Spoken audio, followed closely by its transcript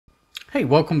Hey,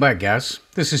 welcome back guys.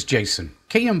 This is Jason,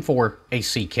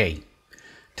 KM4ACK.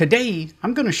 Today,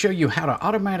 I'm going to show you how to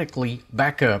automatically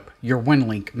back up your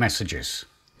Winlink messages.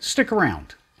 Stick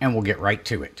around and we'll get right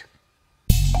to it.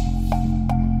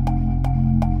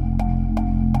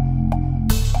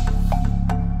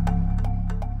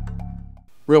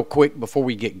 Real quick before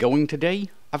we get going today,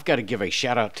 I've got to give a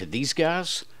shout out to these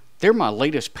guys. They're my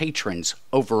latest patrons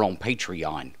over on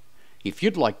Patreon. If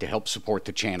you'd like to help support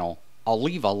the channel, I'll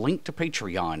leave a link to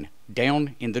Patreon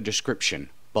down in the description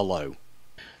below.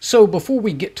 So before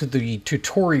we get to the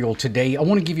tutorial today, I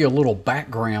want to give you a little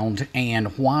background and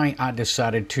why I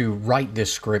decided to write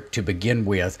this script to begin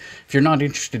with. If you're not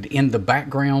interested in the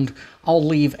background, I'll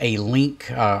leave a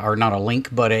link, or not a link,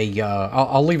 but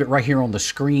I'll leave it right here on the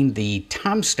screen, the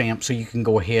timestamp, so you can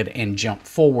go ahead and jump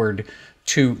forward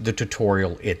to the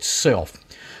tutorial itself.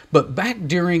 But back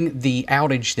during the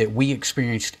outage that we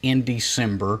experienced in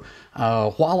December,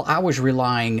 while I was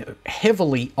relying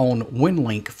heavily on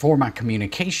Winlink for my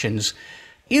communications,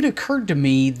 it occurred to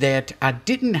me that I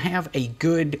didn't have a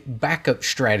good backup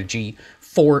strategy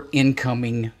for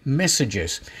incoming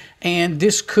messages. And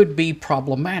this could be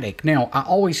problematic. Now, I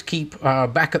always keep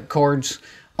backup cards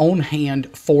on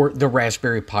hand for the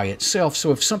Raspberry Pi itself.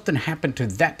 So if something happened to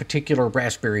that particular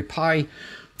Raspberry Pi,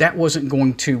 that wasn't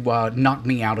going to knock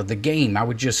me out of the game. I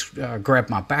would just grab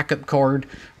my backup card,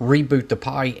 reboot the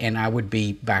Pi, and I would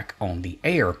be back on the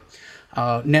air.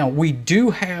 Now, we do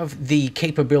have the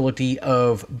capability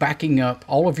of backing up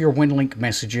all of your Winlink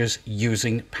messages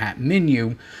using Pat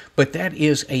Menu, but that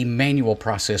is a manual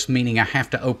process, meaning I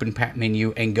have to open Pat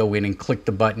Menu and go in and click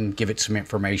the button, give it some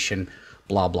information,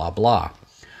 blah, blah, blah.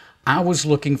 I was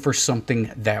looking for something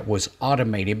that was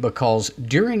automated because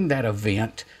during that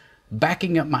event,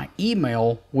 backing up my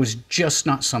email was just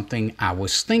not something I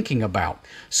was thinking about.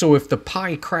 So if the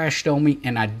Pi crashed on me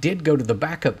and I did go to the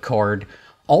backup card,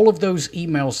 all of those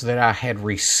emails that I had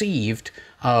received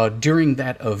during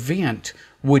that event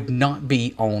would not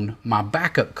be on my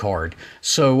backup card.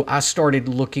 So I started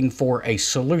looking for a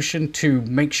solution to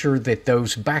make sure that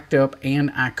those backed up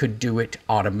and I could do it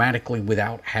automatically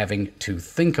without having to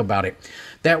think about it.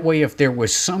 That way, if there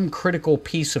was some critical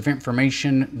piece of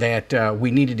information that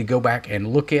we needed to go back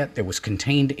and look at that was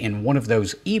contained in one of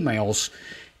those emails,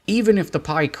 even if the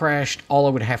Pi crashed, all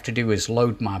I would have to do is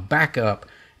load my backup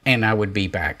and I would be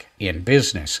back in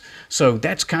business. So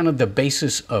that's kind of the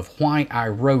basis of why I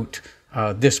wrote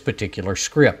this particular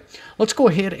script. Let's go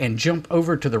ahead and jump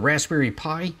over to the Raspberry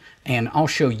Pi and I'll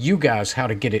show you guys how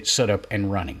to get it set up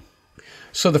and running.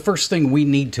 So the first thing we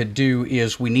need to do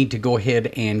is we need to go ahead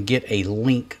and get a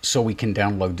link so we can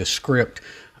download the script.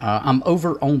 I'm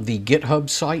over on the GitHub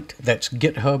site. That's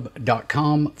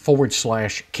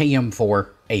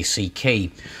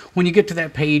github.com/KM4ACK. When you get to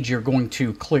that page, you're going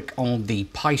to click on the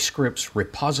PyScripts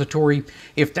repository.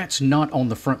 If that's not on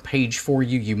the front page for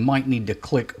you, you might need to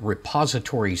click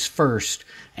repositories first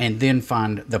and then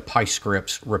find the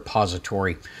PyScripts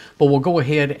repository. But we'll go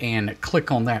ahead and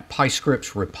click on that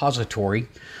PyScripts repository.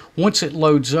 Once it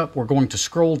loads up, we're going to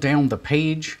scroll down the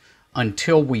page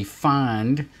until we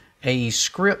find a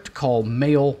script called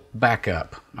Mail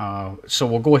Backup. So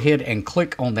we'll go ahead and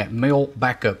click on that Mail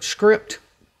Backup script.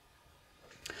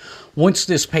 Once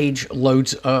this page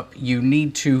loads up, you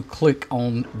need to click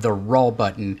on the raw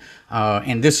button.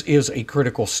 And this is a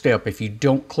critical step. If you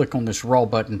don't click on this raw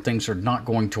button, things are not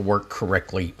going to work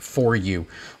correctly for you.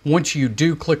 Once you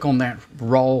do click on that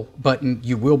raw button,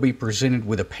 you will be presented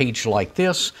with a page like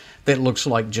this that looks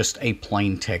like just a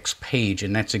plain text page,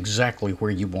 and that's exactly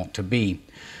where you want to be.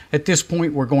 At this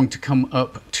point, we're going to come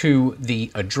up to the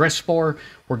address bar.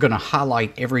 We're going to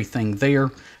highlight everything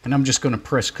there, and I'm just going to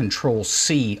press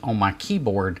Control-C on my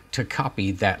keyboard to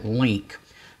copy that link.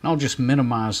 And I'll just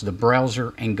minimize the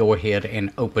browser and go ahead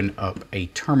and open up a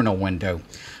terminal window.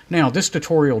 Now, this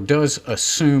tutorial does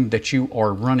assume that you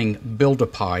are running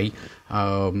Build-A-Pi.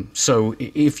 So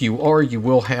if you are, you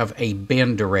will have a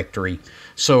bin directory.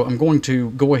 So I'm going to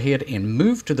go ahead and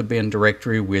move to the bin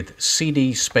directory with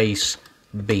cd space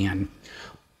bin.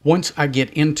 Once I get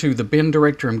into the bin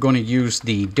directory, I'm going to use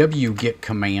the wget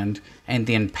command and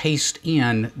then paste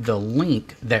in the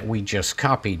link that we just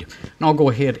copied. And I'll go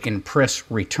ahead and press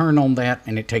return on that,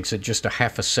 and it takes it just a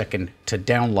half a second to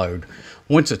download.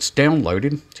 Once it's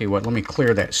downloaded, tell you what, let me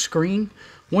clear that screen.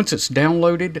 Once it's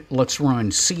downloaded, let's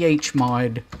run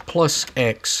chmod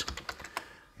 +x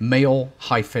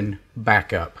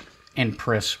mail-backup and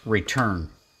press return.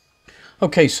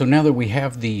 Okay, so now that we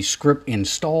have the script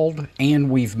installed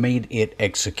and we've made it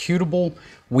executable,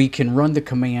 we can run the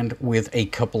command with a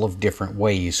couple of different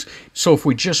ways. So if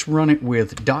we just run it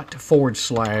with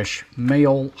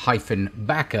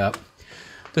 /mail-backup,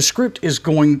 The script is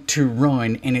going to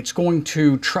run, and it's going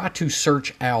to try to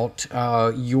search out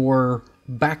your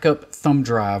backup thumb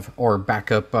drive or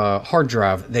backup hard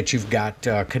drive that you've got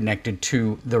connected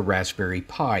to the Raspberry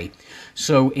Pi.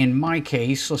 So in my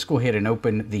case, let's go ahead and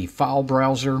open the file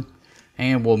browser,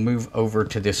 and we'll move over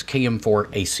to this KM4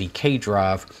 ACK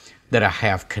drive that I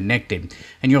have connected.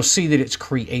 And you'll see that it's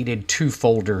created two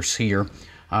folders here.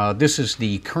 This is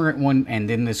the current one, and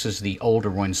then this is the older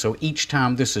one. So each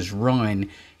time this is run,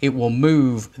 it will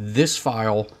move this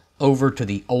file over to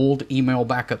the old email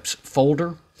backups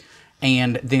folder,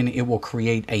 and then it will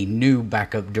create a new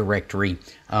backup directory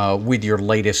with your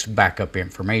latest backup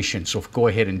information. So go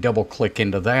ahead and double click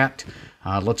into that.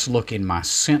 Let's look in my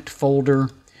sent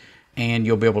folder, and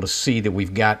you'll be able to see that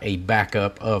we've got a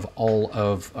backup of all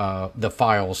of the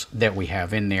files that we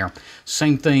have in there.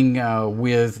 Same thing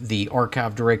with the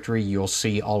archive directory. You'll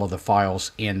see all of the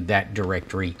files in that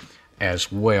directory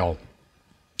as well.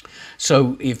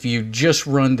 So if you just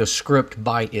run the script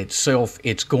by itself,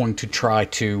 it's going to try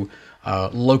to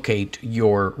locate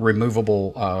your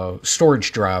removable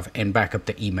storage drive and back up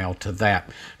the email to that.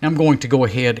 Now I'm going to go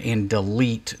ahead and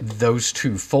delete those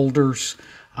two folders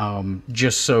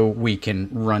just so we can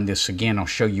run this again. I'll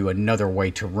show you another way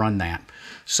to run that.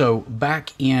 So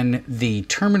back in the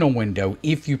terminal window,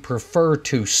 if you prefer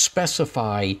to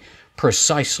specify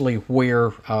precisely where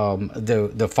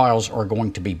the files are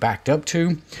going to be backed up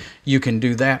to, you can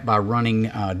do that by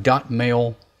running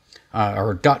 .mail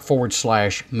or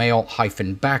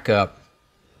 ./mail-backup,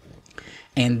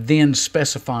 and then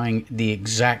specifying the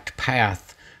exact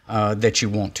path that you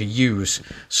want to use.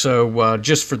 So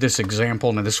just for this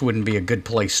example, now this wouldn't be a good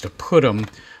place to put them,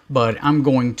 but I'm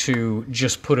going to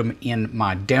just put them in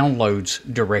my downloads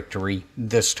directory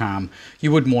this time.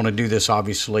 You wouldn't want to do this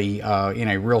obviously in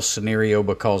a real scenario,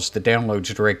 because the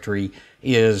downloads directory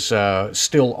is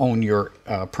still on your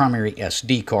primary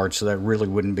SD card, so that really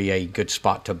wouldn't be a good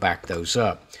spot to back those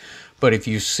up. But if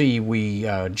you see, we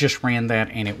just ran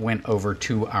that and it went over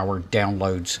to our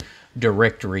downloads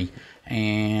directory.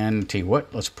 And tell you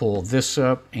what, let's pull this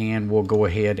up and we'll go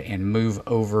ahead and move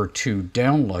over to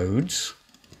downloads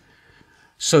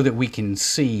so that we can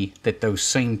see that those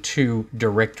same two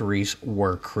directories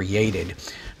were created.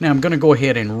 Now I'm going to go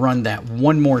ahead and run that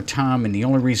one more time, and the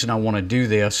only reason I want to do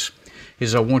this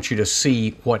is I want you to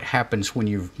see what happens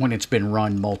when it's been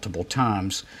run multiple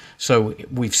times. So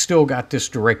we've still got this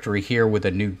directory here with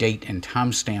a new date and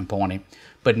timestamp on it.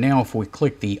 But now if we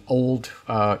click the old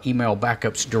email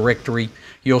backups directory,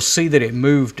 you'll see that it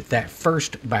moved that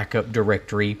first backup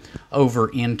directory over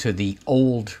into the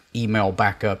old email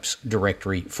backups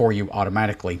directory for you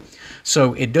automatically.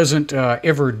 So it doesn't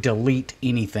ever delete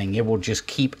anything. It will just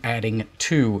keep adding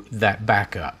to that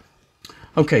backup.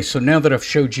 Okay, so now that I've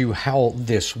showed you how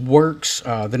this works,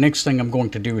 the next thing I'm going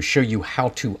to do is show you how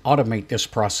to automate this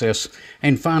process.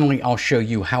 And finally, I'll show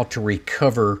you how to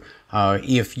recover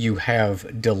if you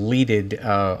have deleted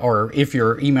or if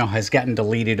your email has gotten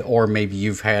deleted, or maybe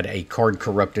you've had a card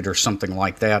corrupted or something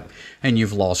like that and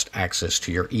you've lost access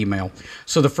to your email.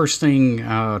 So the first thing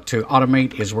to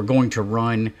automate is we're going to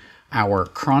run our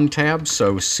cron tab,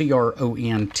 so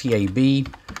CRONTAB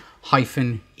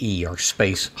 -E or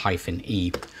space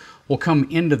 -E. We'll come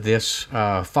into this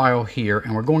file here,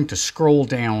 and we're going to scroll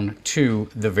down to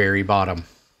the very bottom.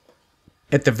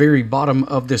 At the very bottom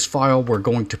of this file, we're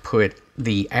going to put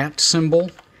the @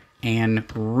 symbol and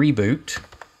reboot,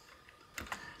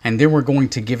 and then we're going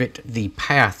to give it the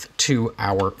path to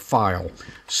our file.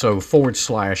 So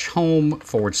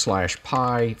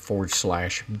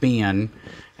 /home/pi/bin,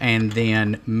 and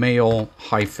then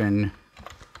mail-backup.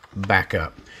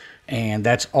 And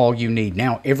that's all you need.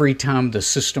 Now, every time the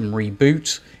system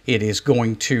reboots, it is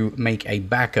going to make a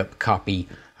backup copy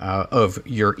of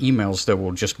your emails that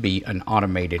will just be an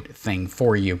automated thing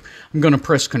for you. I'm going to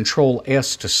press Control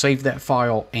S to save that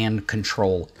file and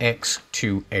Control X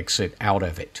to exit out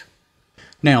of it.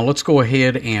 Now let's go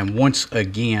ahead and once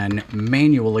again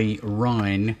manually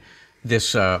run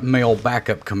this mail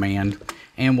backup command,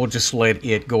 and we'll just let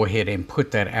it go ahead and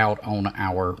put that out on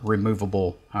our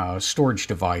removable storage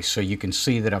device, so you can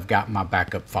see that I've got my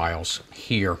backup files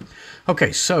here.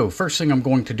 Okay, so first thing I'm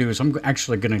going to do is I'm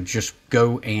actually going to just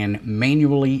go and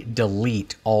manually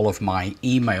delete all of my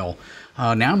email.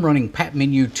 Now I'm running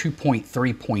PatMenu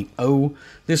 2.3.0.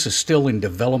 This is still in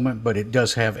development, but it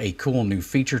does have a cool new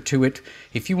feature to it.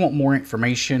 If you want more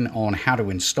information on how to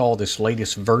install this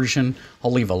latest version,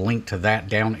 I'll leave a link to that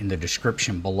down in the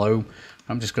description below.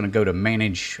 I'm just going to go to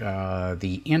manage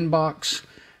the inbox,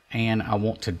 and I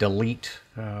want to delete,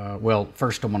 well,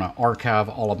 first I'm going to archive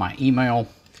all of my email,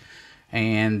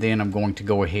 and then I'm going to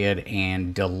go ahead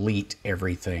and delete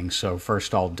everything. So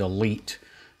first I'll delete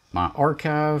my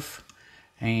archive,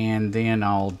 and then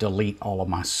I'll delete all of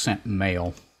my sent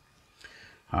mail.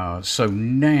 So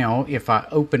now if I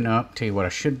open up, tell you what I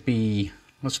should be,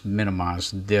 let's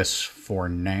minimize this for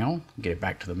now, get it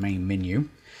back to the main menu.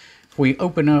 If we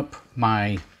open up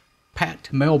my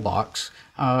Pat mailbox,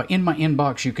 in my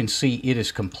inbox you can see it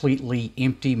is completely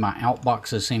empty, my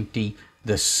outbox is empty,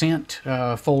 the sent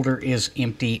folder is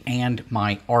empty, and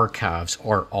my archives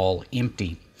are all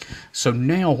empty. So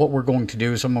now what we're going to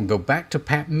do is I'm going to go back to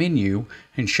Pat menu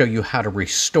and show you how to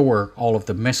restore all of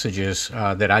the messages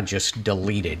that I just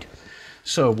deleted.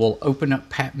 So we'll open up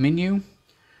Pat menu,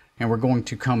 and we're going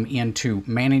to come into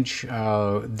manage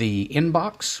the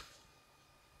inbox,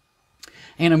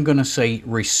 and I'm going to say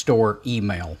restore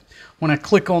email. When I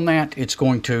click on that, it's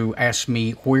going to ask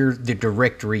me where the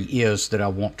directory is that I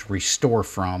want to restore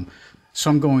from. So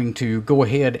I'm going to go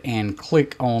ahead and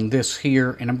click on this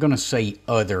here, and I'm going to say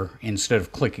other instead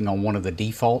of clicking on one of the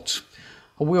defaults.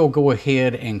 I will go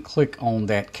ahead and click on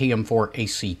that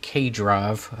KM4ACK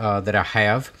drive that I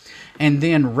have, and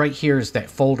then right here is that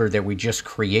folder that we just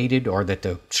created, or that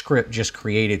the script just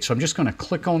created. So I'm just going to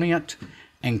click on it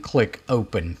and click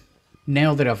open.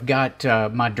 Now that I've got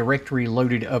my directory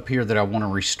loaded up here that I want to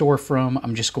restore from,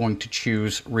 I'm just going to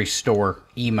choose restore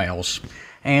emails,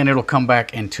 and it'll come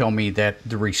back and tell me that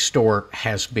the restore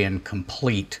has been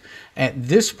complete. At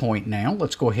this point now,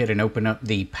 let's go ahead and open up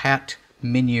the Pat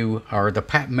menu, or the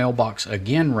Pat mailbox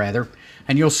again rather,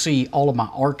 and you'll see all of my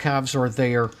archives are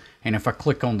there, and if I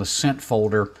click on the sent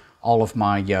folder, all of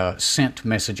my sent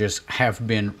messages have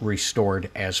been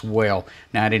restored as well.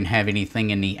 Now I didn't have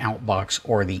anything in the outbox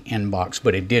or the inbox,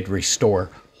 but it did restore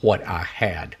what I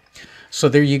had. So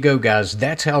there you go, guys.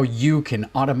 That's how you can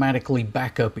automatically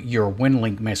back up your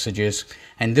Winlink messages,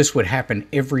 and this would happen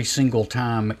every single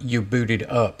time you booted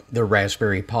up the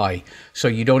Raspberry Pi. So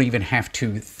you don't even have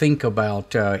to think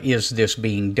about is this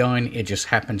being done. It just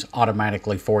happens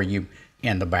automatically for you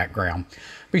in the background.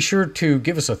 Be sure to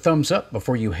give us a thumbs up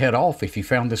before you head off if you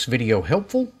found this video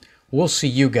helpful. We'll see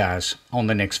you guys on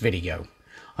the next video.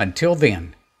 Until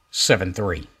then,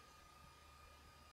 7-3.